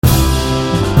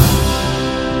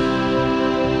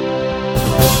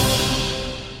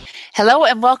Hello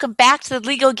and welcome back to the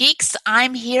Legal Geeks.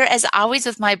 I'm here as always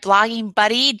with my blogging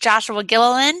buddy, Joshua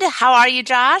Gilliland. How are you,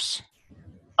 Josh?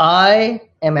 I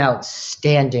am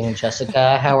outstanding,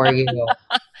 Jessica. How are you?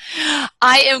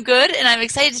 I am good, and I'm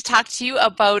excited to talk to you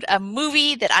about a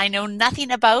movie that I know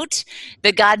nothing about,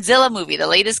 the Godzilla movie, the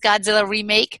latest Godzilla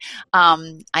remake.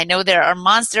 I know there are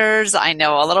monsters. I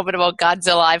know a little bit about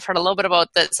Godzilla. I've heard a little bit about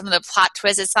some of the plot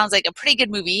twists. It sounds like a pretty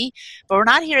good movie, but we're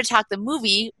not here to talk the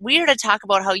movie. We're here to talk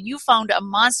about how you found a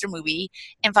monster movie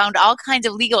and found all kinds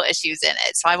of legal issues in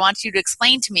it. So I want you to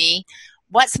explain to me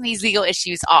what some of these legal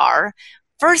issues are.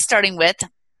 First, starting with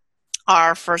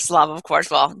our first love, of course.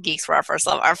 Well, geeks were our first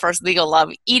love. Our first legal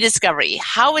love, e-discovery.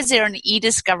 How is there an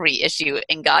e-discovery issue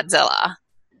in Godzilla?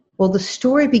 Well, the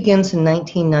story begins in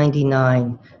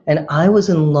 1999, and I was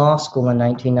in law school in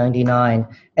 1999.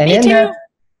 And Me in too.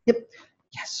 that,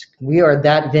 yes, we are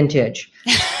that vintage.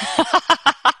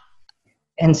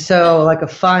 And so, like a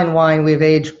fine wine, we've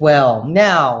aged well.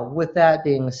 Now, with that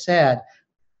being said,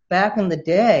 back in the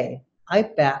day, I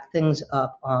backed things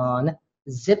up on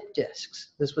zip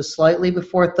disks. This was slightly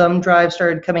before thumb drives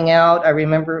started coming out. I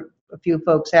remember a few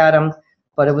folks had them,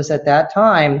 but it was at that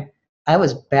time I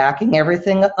was backing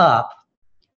everything up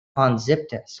on zip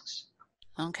disks.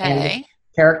 Okay. And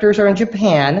characters are in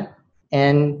Japan,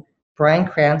 and Bryan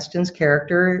Cranston's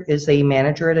character is a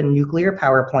manager at a nuclear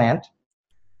power plant.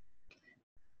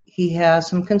 He has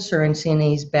some concerns, and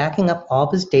he's backing up all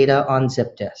of his data on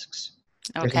zip disks.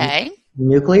 Okay. There's a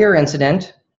nuclear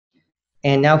incident.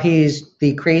 And now he's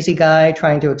the crazy guy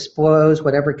trying to expose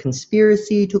whatever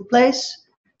conspiracy took place.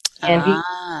 And he,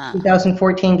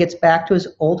 2014, gets back to his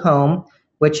old home,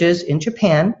 which is in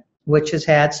Japan, which has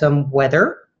had some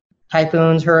weather,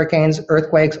 typhoons, hurricanes,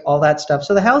 earthquakes, all that stuff.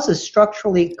 So the house is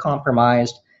structurally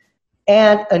compromised,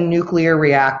 and a nuclear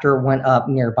reactor went up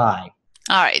nearby.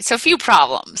 All right, so a few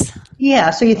problems.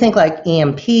 Yeah, so you think like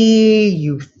EMP,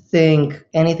 you think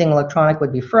anything electronic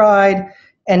would be fried.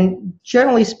 And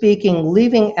generally speaking,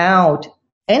 leaving out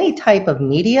any type of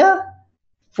media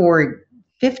for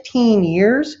 15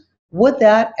 years, would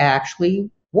that actually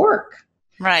work?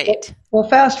 Right. Well,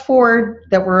 fast forward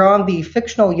that we're on the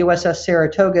fictional USS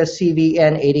Saratoga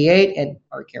CVN-88, and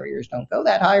our carriers don't go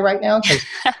that high right now because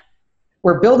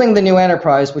we're building the new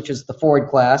Enterprise, which is the Ford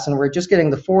class, and we're just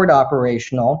getting the Ford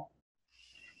operational.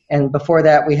 And before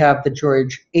that, we have the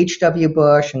George H.W.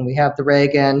 Bush, and we have the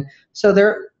Reagan. So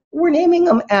we're naming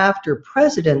them after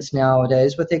presidents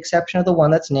nowadays, with the exception of the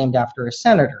one that's named after a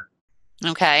senator.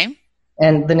 Okay.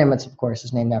 And the Nimitz, of course,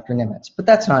 is named after Nimitz. But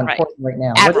that's not important right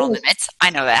now. Admiral Nimitz. I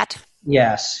know that.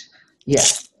 Yes.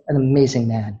 An amazing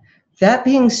man. That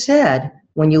being said,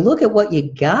 when you look at what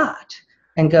you got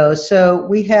and go, so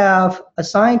we have a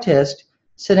scientist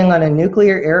sitting on a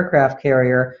nuclear aircraft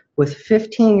carrier with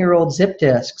 15-year-old zip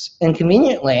disks, and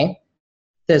conveniently,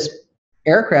 this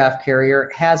aircraft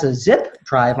carrier has a zip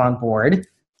drive on board.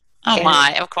 Oh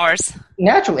my, of course.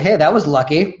 Naturally, hey, that was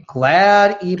lucky.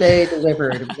 Glad eBay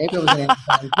delivered. Maybe it was an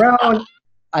Amazon drone.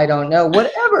 I don't know.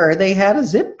 Whatever. They had a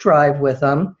zip drive with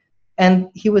them, and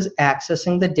he was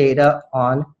accessing the data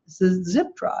on the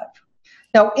zip drive.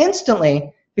 Now,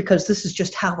 instantly, because this is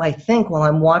just how I think while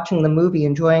I'm watching the movie,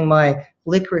 enjoying my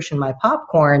licorice and my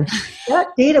popcorn, that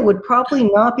data would probably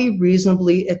not be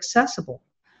reasonably accessible.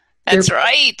 That's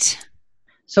right.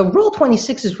 So Rule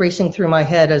 26 is racing through my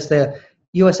head as the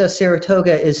USS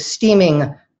Saratoga is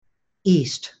steaming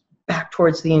east, back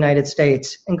towards the United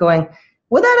States, and going,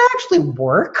 would that actually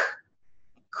work?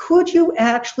 Could you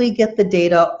actually get the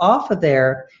data off of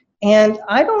there? And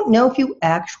I don't know if you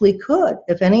actually could.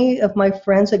 If any of my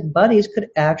forensic buddies could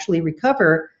actually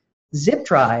recover zip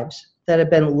drives that have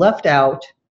been left out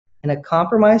in a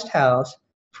compromised house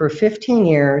for 15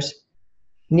 years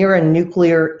near a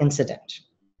nuclear incident.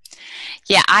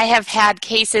 Yeah, I have had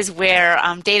cases where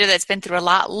data that's been through a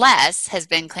lot less has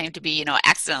been claimed to be,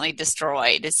 accidentally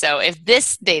destroyed. So if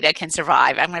this data can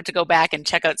survive, I'm going to have to go back and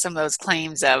check out some of those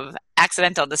claims of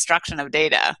accidental destruction of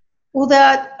data. Well,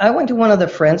 I went to one of the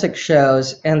forensic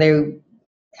shows, and they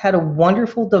had a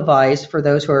wonderful device for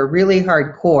those who are really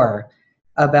hardcore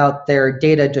about their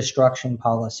data destruction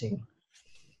policy.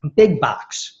 Big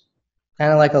box,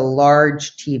 kind of like a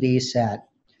large TV set.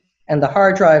 And the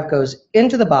hard drive goes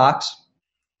into the box,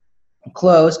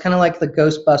 closed, kind of like the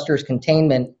Ghostbusters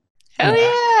containment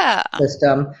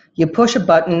system. You push a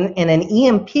button, and an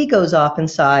EMP goes off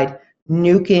inside,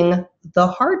 nuking the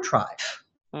hard drive.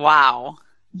 Wow.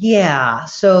 Yeah,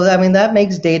 so I mean that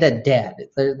makes data dead.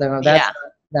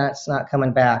 That's not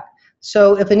coming back.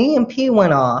 So if an EMP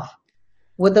went off,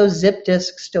 would those zip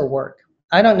disks still work?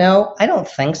 I don't know. I don't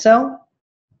think so.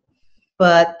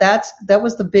 But that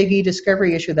was the big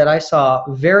e-discovery issue that I saw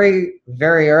very,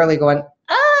 very early going,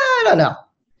 I don't know.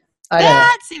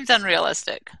 That seems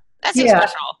unrealistic. That seems Yeah.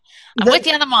 special. I'm with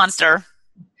you on the monster.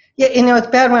 Yeah, it's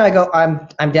bad when I go,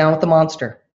 I'm down with the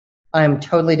monster. I'm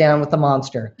totally down with the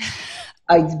monster.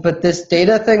 But this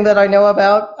data thing that I know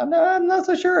about, I'm not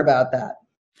so sure about that.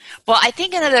 Well, I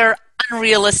think another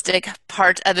unrealistic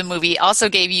part of the movie also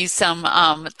gave you some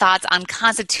thoughts on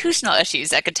constitutional issues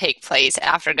that could take place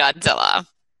after Godzilla.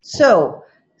 So,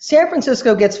 San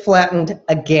Francisco gets flattened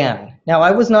again. Now,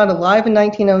 I was not alive in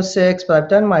 1906, but I've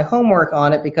done my homework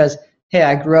on it because, hey,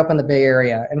 I grew up in the Bay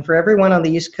Area. And for everyone on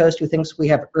the East Coast who thinks we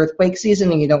have earthquake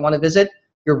season and you don't want to visit,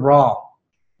 you're wrong.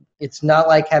 It's not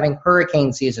like having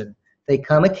hurricane season. They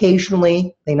come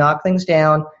occasionally, they knock things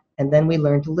down, and then we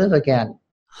learn to live again.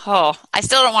 Oh, I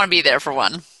still don't want to be there for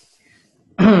one.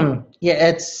 Yeah,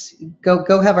 it's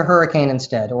go have a hurricane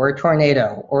instead, or a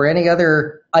tornado, or any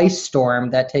other ice storm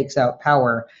that takes out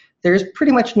power. There's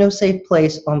pretty much no safe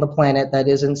place on the planet that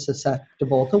isn't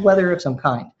susceptible to weather of some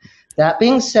kind. That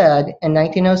being said, in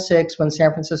 1906, when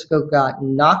San Francisco got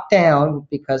knocked down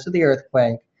because of the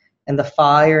earthquake and the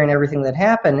fire and everything that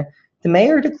happened, the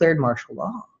mayor declared martial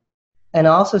law and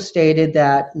also stated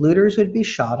that looters would be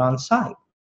shot on sight.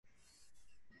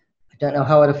 I don't know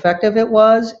how effective it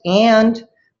was, and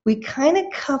we kind of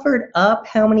covered up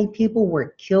how many people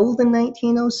were killed in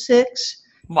 1906.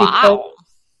 Wow.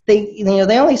 They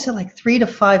only said like 300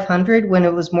 to 500 when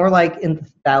it was more like in the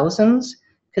thousands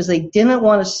because they didn't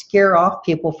want to scare off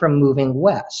people from moving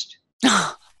west.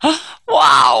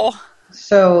 Wow.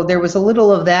 So there was a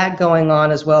little of that going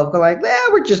on as well. Like,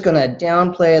 we're just going to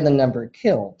downplay the number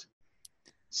killed.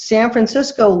 San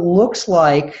Francisco looks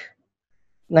like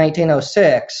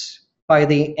 1906 by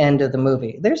the end of the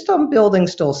movie. There's some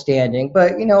buildings still standing,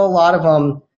 but a lot of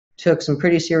them took some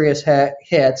pretty serious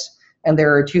hits, and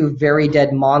there are two very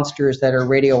dead monsters that are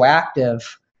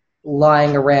radioactive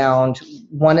lying around,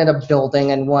 one in a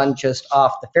building and one just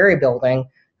off the ferry building.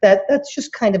 That's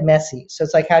just kind of messy. So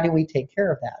it's like, how do we take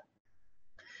care of that?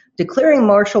 Declaring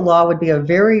martial law would be a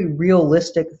very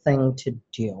realistic thing to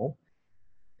do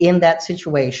in that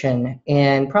situation,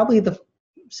 and probably the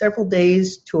several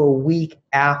days to a week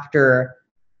after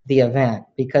the event,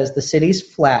 because the city's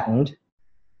flattened,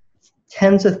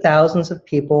 tens of thousands of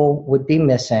people would be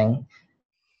missing,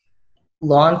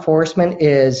 law enforcement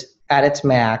is at its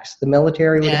max, the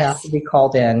military would have to be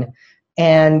called in,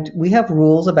 and we have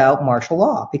rules about martial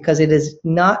law because it is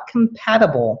not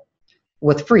compatible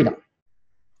with freedom.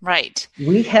 Right.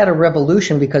 We had a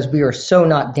revolution because we are so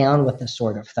not down with this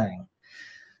sort of thing.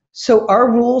 So our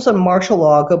rules on martial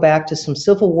law go back to some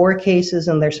Civil War cases,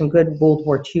 and there's some good World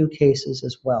War II cases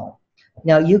as well.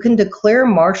 Now, you can declare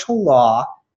martial law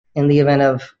in the event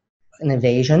of an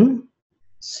invasion,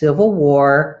 civil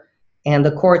war, and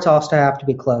the courts also have to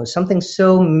be closed. Something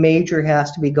so major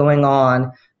has to be going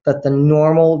on that the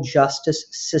normal justice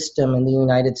system in the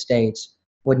United States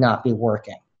would not be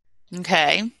working.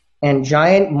 Okay. And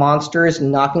giant monsters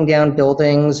knocking down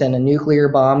buildings and a nuclear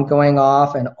bomb going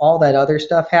off and all that other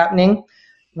stuff happening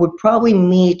would probably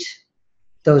meet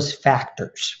those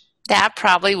factors. That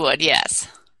probably would, yes.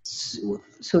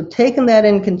 So taking that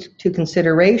into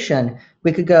consideration,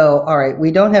 we could go, all right, we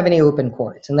don't have any open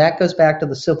courts. And that goes back to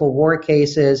the Civil War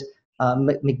cases,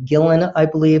 McGillen, I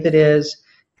believe it is,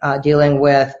 dealing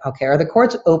with, okay, are the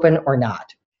courts open or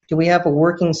not? Do we have a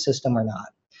working system or not?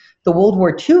 The World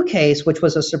War II case, which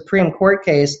was a Supreme Court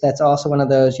case, that's also one of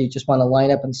those you just want to line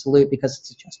up and salute because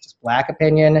it's a Justice Black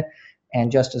opinion,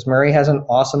 and Justice Murray has an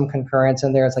awesome concurrence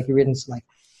in there. It's like you read and it's like,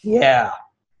 yeah.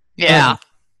 Yeah.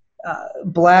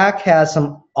 Black has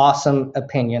some awesome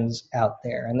opinions out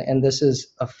there, and this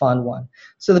is a fun one.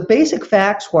 So the basic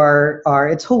facts are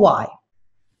it's Hawaii.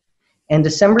 And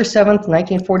December 7th,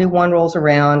 1941 rolls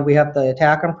around. We have the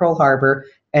attack on Pearl Harbor.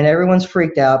 And everyone's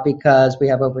freaked out because we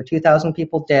have over 2,000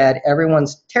 people dead.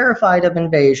 Everyone's terrified of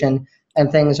invasion, and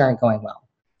things aren't going well.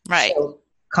 Right. So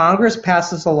Congress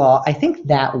passes a law, I think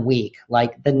that week,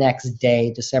 like the next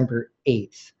day, December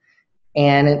 8th,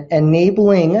 and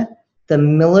enabling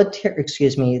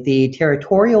the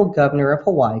territorial governor of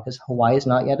Hawaii, because Hawaii is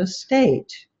not yet a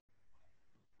state,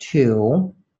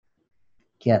 to,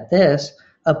 get this,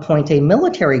 appoint a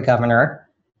military governor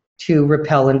to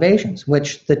repel invasions,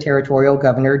 which the territorial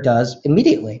governor does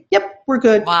immediately. Yep, we're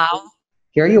good. Wow.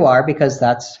 Here you are, because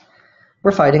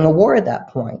we're fighting a war at that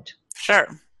point. Sure.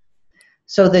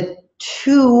 So the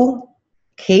two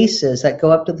cases that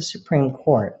go up to the Supreme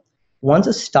Court, one's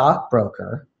a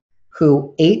stockbroker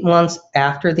who 8 months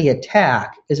after the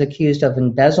attack is accused of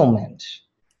embezzlement,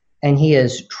 and he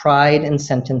is tried and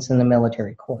sentenced in the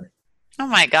military court. Oh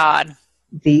my God.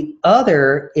 The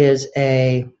other is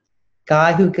a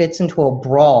guy who gets into a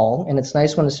brawl, and it's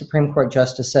nice when the Supreme Court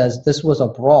justice says this was a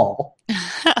brawl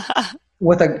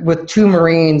with two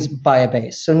Marines by a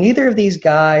base. So neither of these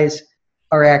guys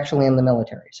are actually in the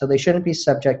military, so they shouldn't be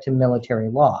subject to military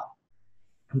law.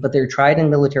 But they're tried in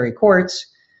military courts,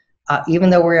 even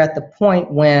though we're at the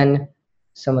point when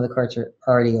some of the courts are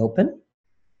already open,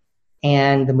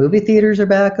 and the movie theaters are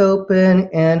back open,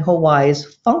 and Hawaii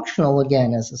is functional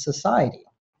again as a society.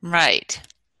 Right.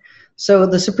 So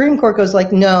the Supreme Court goes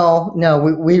like, no,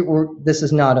 this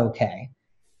is not okay.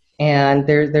 And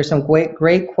there's some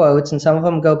great quotes, and some of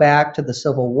them go back to the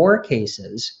Civil War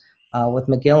cases with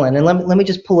McGillen. And let me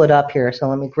just pull it up here. So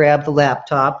let me grab the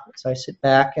laptop. So I sit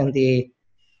back in the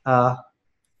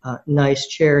nice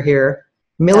chair here.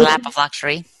 The lap of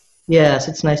luxury. Yes,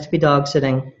 it's nice to be dog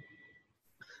sitting.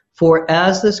 For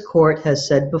as this court has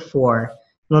said before,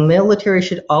 the military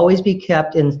should always be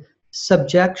kept in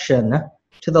subjection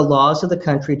to the laws of the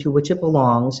country to which it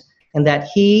belongs, and that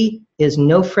he is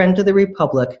no friend to the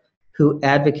republic who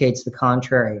advocates the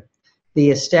contrary.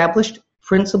 The established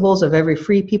principles of every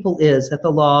free people is that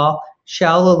the law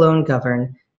shall alone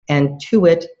govern, and to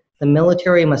it the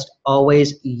military must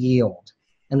always yield.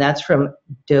 And that's from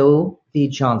Doe v.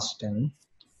 Johnson.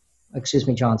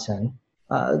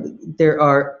 There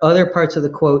are other parts of the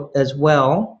quote as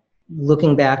well,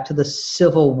 looking back to the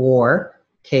Civil War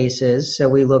cases. So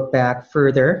we look back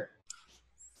further.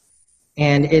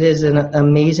 And it is an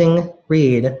amazing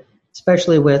read,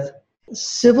 especially with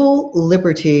civil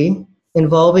liberty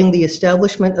involving the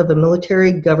establishment of a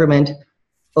military government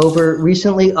over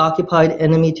recently occupied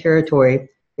enemy territory.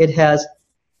 It has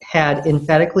had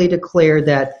emphatically declared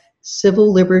that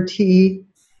civil liberty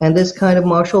and this kind of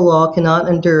martial law cannot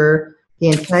endure.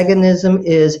 The antagonism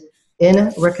is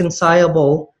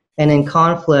irreconcilable, and in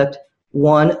conflict,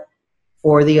 one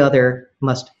or the other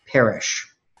must perish.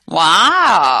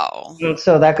 Wow. And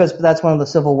so that's one of the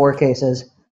Civil War cases.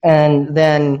 And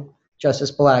then Justice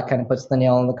Black kind of puts the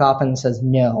nail in the coffin and says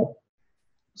no.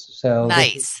 So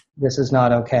nice. This is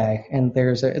not okay. And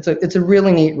it's a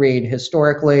really neat read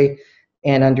historically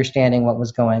and understanding what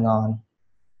was going on.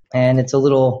 And it's a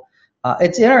little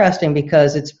it's interesting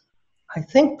because it's, I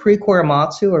think,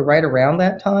 pre-Korematsu or right around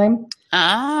that time.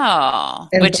 Oh,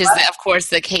 and which is, of course,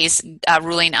 the case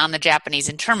ruling on the Japanese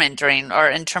internment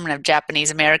of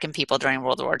Japanese American people during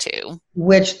World War II.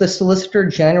 Which the Solicitor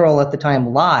General at the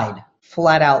time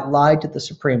flat out lied to the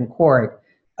Supreme Court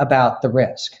about the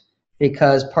risk.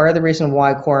 Because part of the reason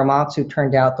why Korematsu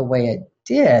turned out the way it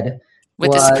did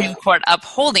with the Supreme Court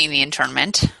upholding the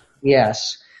internment.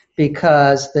 Yes,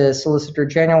 because the Solicitor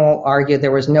General argued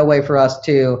there was no way for us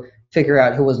to figure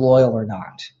out who was loyal or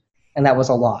not. And that was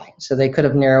a lie. So they could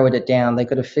have narrowed it down. They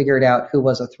could have figured out who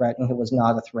was a threat and who was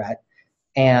not a threat.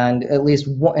 And at least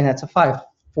one, and that's a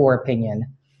 5-4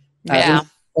 opinion. Yeah.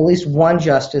 At least one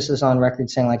justice is on record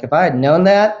saying, like, if I had known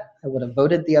that, I would have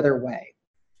voted the other way.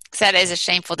 That is a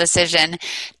shameful decision.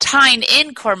 Tying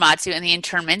in Korematsu and the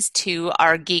internments to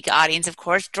our geek audience, of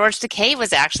course, George Takei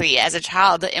was actually, as a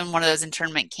child, in one of those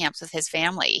internment camps with his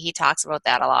family. He talks about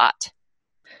that a lot.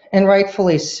 And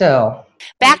rightfully so.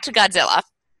 Back to Godzilla.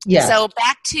 Yeah. So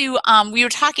back to, you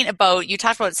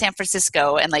talked about San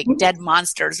Francisco and like dead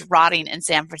monsters rotting in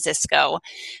San Francisco.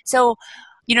 So,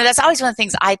 that's always one of the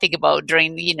things I think about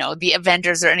during, the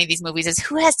Avengers or any of these movies is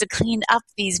who has to clean up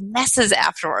these messes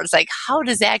afterwards? Like, how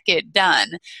does that get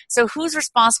done? So who's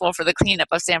responsible for the cleanup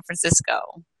of San Francisco?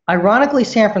 Ironically,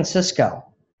 San Francisco.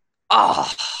 Oh.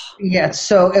 Yeah,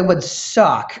 so it would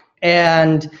suck.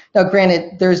 And now,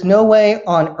 granted, there's no way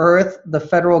on earth the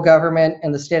federal government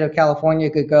and the state of California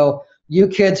could go, you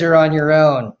kids are on your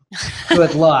own.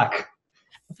 Good luck.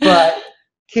 But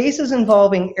cases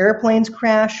involving airplanes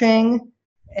crashing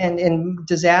and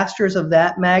disasters of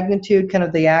that magnitude, kind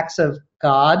of the acts of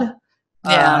God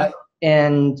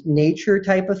and nature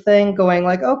type of thing, going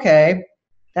like, okay,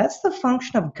 that's the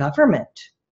function of government.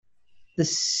 The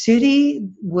city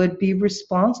would be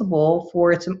responsible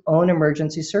for its own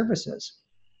emergency services.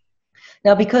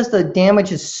 Now, because the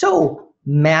damage is so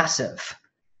massive,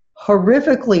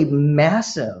 horrifically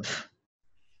massive,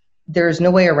 there's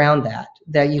no way around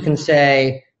that you can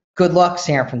say, good luck,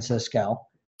 San Francisco.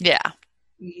 Yeah.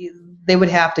 They would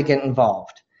have to get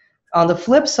involved. On the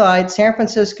flip side, San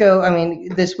Francisco,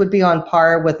 this would be on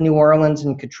par with New Orleans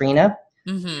and Katrina.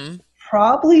 Mm-hmm.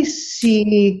 Probably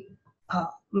see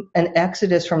an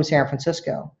exodus from San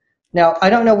Francisco. Now,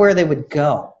 I don't know where they would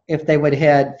go. If they would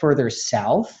head further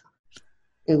south,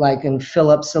 like and fill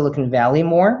up Silicon Valley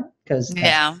more,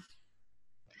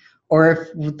 or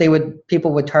if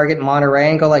people would target Monterey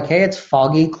and go like, hey, it's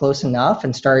foggy close enough,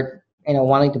 and start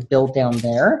wanting to build down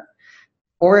there,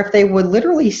 or if they would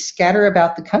literally scatter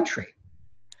about the country.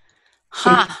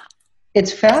 Huh.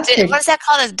 It's fascinating. What is that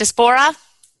called? A diaspora?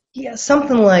 Yeah,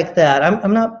 something like that.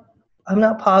 I'm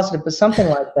not positive, but something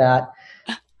like that.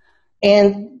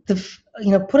 And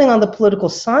putting on the political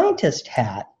scientist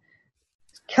hat,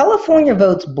 California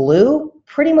votes blue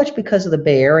pretty much because of the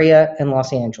Bay Area and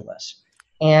Los Angeles.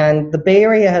 And the Bay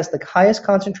Area has the highest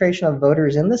concentration of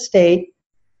voters in the state,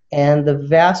 and the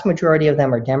vast majority of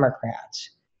them are Democrats.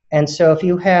 And so if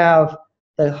you have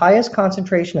the highest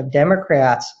concentration of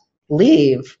Democrats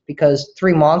leave because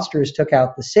three monsters took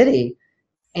out the city,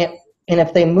 and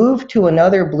if they move to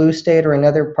another blue state or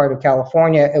another part of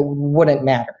California, it wouldn't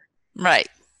matter. Right.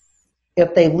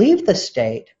 If they leave the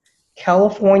state,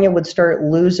 California would start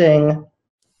losing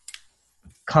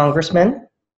congressmen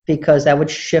because that would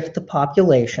shift the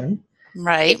population.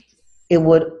 Right. It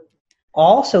would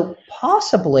also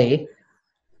possibly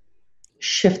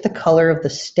shift the color of the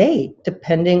state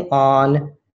depending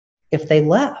on if they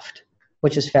left,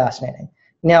 which is fascinating.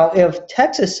 Now, if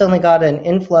Texas suddenly got an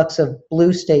influx of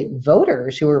blue state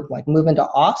voters who were like moving to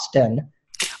Austin,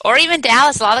 or even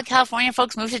Dallas, a lot of California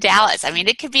folks move to Dallas. I mean,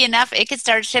 it could be enough. It could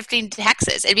start shifting to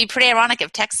Texas. It'd be pretty ironic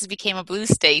if Texas became a blue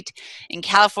state and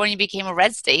California became a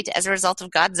red state as a result of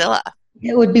Godzilla.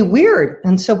 It would be weird.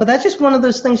 And so, but that's just one of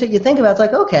those things that you think about. It's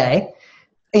like, okay,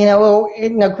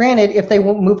 granted, if they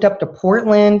moved up to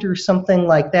Portland or something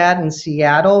like that in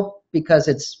Seattle, because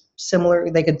it's similar,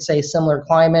 they could say similar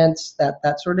climates,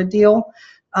 that sort of deal.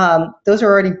 Those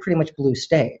are already pretty much blue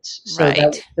states. So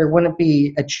right. There wouldn't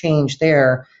be a change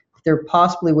there. There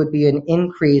possibly would be an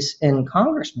increase in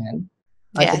congressmen.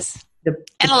 Yes.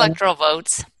 And electoral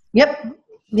votes. Yep.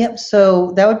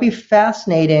 So that would be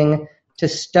fascinating to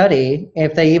study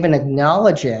if they even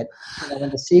acknowledge it when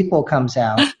the sequel comes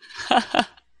out.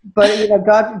 But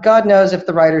God knows if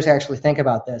the writers actually think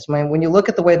about this. I mean, when you look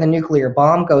at the way the nuclear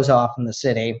bomb goes off in the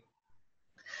city,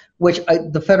 which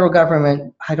the federal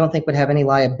government, I don't think would have any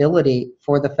liability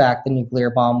for the fact the nuclear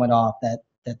bomb went off that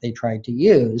they tried to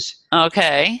use.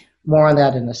 Okay. More on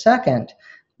that in a second.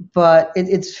 But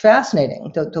it's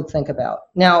fascinating to think about.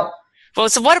 Now, well,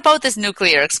 so what about this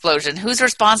nuclear explosion? Who's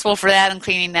responsible for that and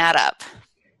cleaning that up?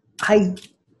 I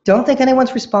don't think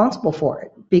anyone's responsible for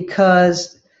it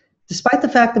because despite the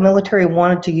fact the military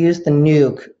wanted to use the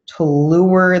nuke to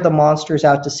lure the monsters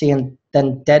out to sea and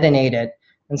then detonate it,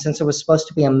 and since it was supposed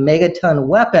to be a megaton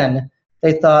weapon,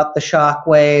 they thought the shock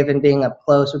wave and being up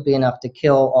close would be enough to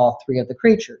kill all three of the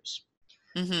creatures.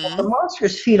 Mm-hmm. Well, the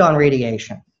monsters feed on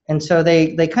radiation, and so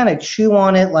they kind of chew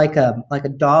on it like a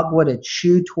dog would a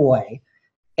chew toy,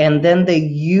 and then they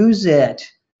use it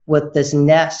with this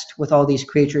nest with all these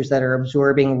creatures that are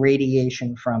absorbing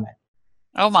radiation from it.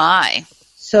 Oh my.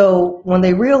 So when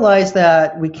they realize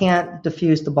that we can't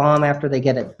defuse the bomb after they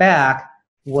get it back,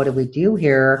 what do we do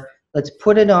here? Let's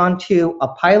put it onto a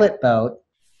pilot boat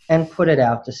and put it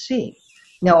out to sea.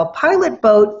 Now, a pilot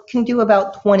boat can do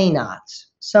about 20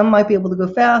 knots. Some might be able to go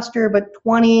faster, but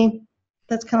 20,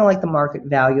 that's kind of like the market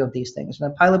value of these things.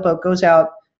 And a pilot boat goes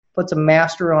out, puts a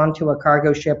master onto a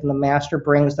cargo ship, and the master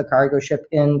brings the cargo ship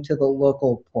into the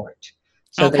local port.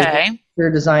 So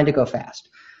they're designed to go fast.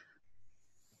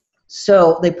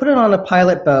 So they put it on a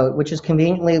pilot boat, which is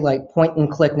conveniently like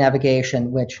point-and-click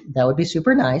navigation, which that would be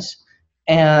super nice.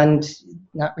 And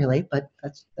not really, but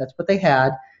that's what they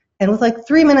had. And with like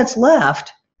 3 minutes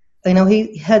left,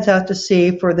 he heads out to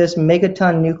sea for this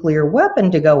megaton nuclear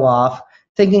weapon to go off,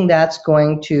 thinking that's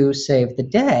going to save the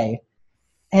day.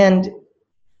 And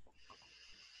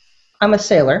I'm a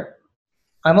sailor.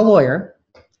 I'm a lawyer.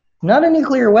 I'm not a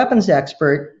nuclear weapons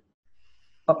expert,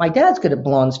 but my dad's good at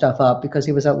blowing stuff up because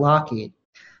he was at Lockheed.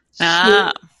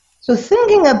 So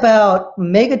thinking about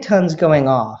megatons going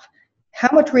off, how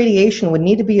much radiation would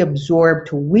need to be absorbed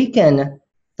to weaken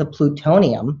the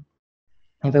plutonium,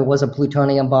 if it was a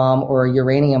plutonium bomb or a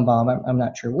uranium bomb, I'm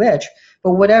not sure which,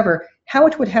 but whatever, how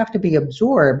much would have to be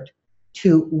absorbed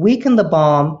to weaken the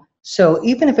bomb so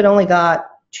even if it only got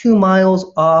 2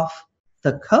 miles off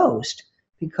the coast,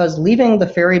 because leaving the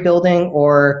ferry building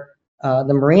or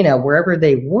the marina, wherever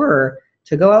they were,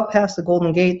 to go out past the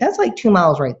Golden Gate, that's like 2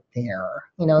 miles right there.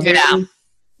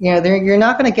 You're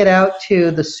not going to get out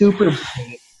to the super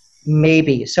gate,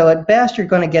 maybe. So at best, you're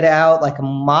going to get out like a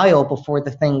mile before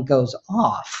the thing goes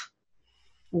off,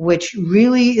 which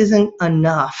really isn't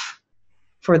enough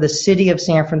for the city of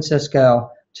San Francisco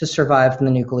to survive the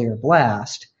nuclear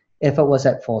blast if it was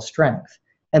at full strength.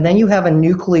 And then you have a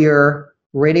nuclear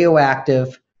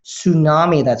radioactive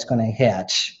tsunami that's going to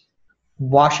hit,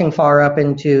 washing far up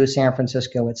into San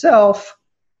Francisco itself,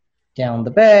 down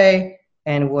the bay,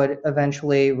 and would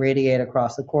eventually radiate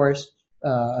across the course,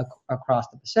 across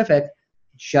the Pacific,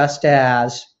 just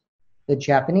as the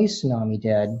Japanese tsunami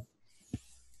did.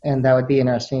 And that would be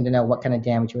interesting to know what kind of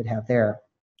damage you would have there.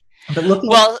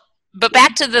 But but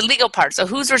back to the legal part. So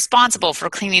who's responsible for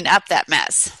cleaning up that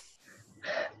mess?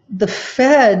 The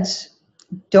feds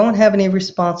don't have any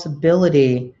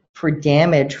responsibility for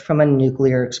damage from a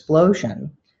nuclear explosion.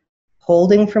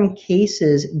 Holding from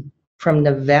cases from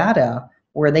Nevada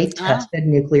where they tested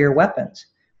nuclear weapons.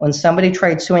 When somebody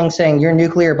tried suing saying your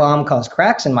nuclear bomb caused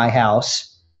cracks in my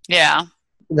house,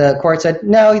 the court said,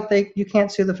 no, you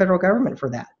can't sue the federal government for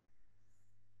that.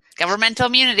 Governmental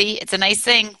immunity, it's a nice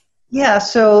thing. Yeah,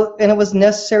 and it was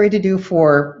necessary to do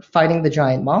for fighting the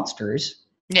giant monsters.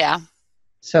 Yeah.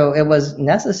 So it was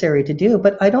necessary to do,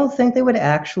 but I don't think they would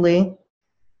actually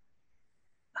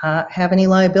have any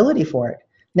liability for it.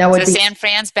 Now, so San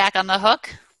Fran's back on the hook?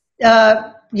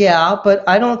 Yeah, but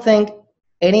I don't think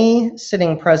any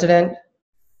sitting president,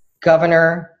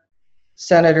 governor,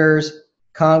 senators,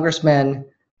 congressmen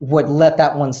would let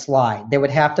that one slide. They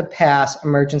would have to pass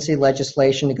emergency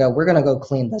legislation to go, we're going to go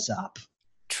clean this up.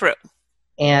 True.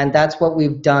 And that's what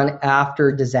we've done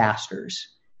after disasters.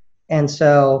 And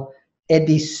so it'd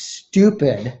be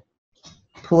stupid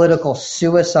political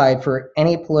suicide for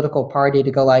any political party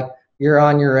to go like, you're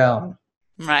on your own.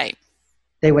 Right.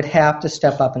 They would have to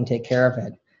step up and take care of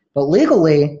it. But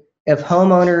legally, if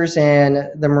homeowners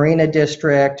in the Marina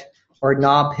District or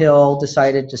Nob Hill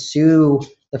decided to sue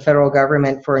the federal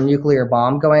government for a nuclear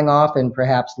bomb going off and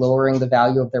perhaps lowering the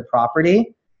value of their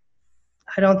property,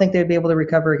 I don't think they'd be able to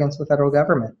recover against the federal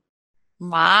government.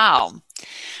 Wow.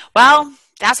 Well,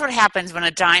 that's what happens when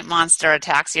a giant monster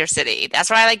attacks your city. That's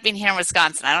why I like being here in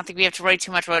Wisconsin. I don't think we have to worry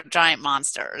too much about giant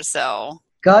monsters. So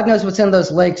God knows what's in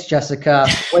those lakes, Jessica.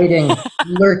 Waiting,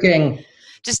 lurking.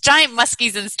 Just giant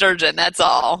muskies and sturgeon, that's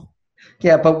all.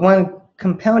 Yeah, but when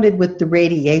compounded with the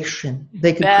radiation,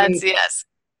 they could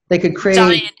They could crave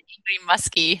giant angry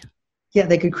muskie. Yeah,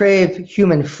 they could crave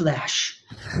human flesh.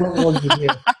 What will you do?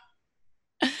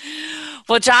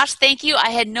 Well, Josh, thank you.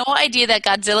 I had no idea that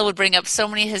Godzilla would bring up so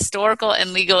many historical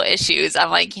and legal issues. I'm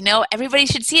like, everybody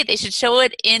should see it. They should show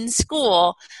it in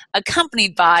school,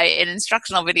 accompanied by an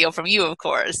instructional video from you, of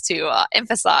course, to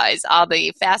emphasize all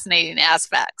the fascinating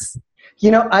aspects.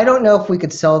 I don't know if we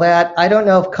could sell that. I don't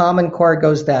know if Common Core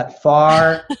goes that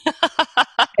far.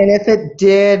 And if it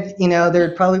did,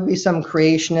 there'd probably be some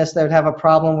creationists that would have a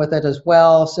problem with it as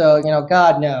well. So,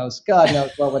 God knows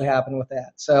what would happen with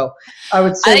that. So I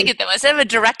would say, I get them. Instead of a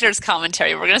director's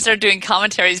commentary, we're going to start doing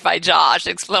commentaries by Josh,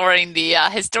 exploring the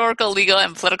historical, legal,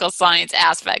 and political science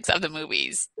aspects of the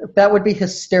movies. That would be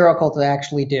hysterical to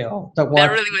actually do. That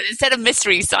really would. Instead of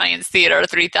Mystery Science Theater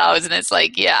 3000, it's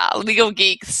like, Legal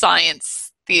Geek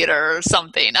Science Theater or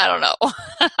something. I don't know.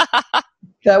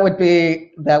 That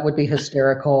would be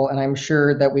hysterical, and I'm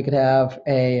sure that we could have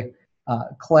a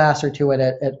class or two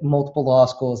at multiple law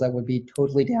schools that would be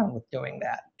totally down with doing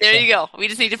that. There you go. We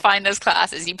just need to find those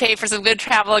classes. You pay for some good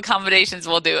travel accommodations,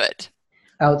 we'll do it.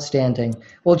 Outstanding.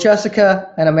 Well,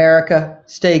 Jessica and America,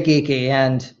 stay geeky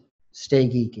and stay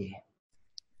geeky.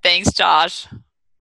 Thanks, Josh.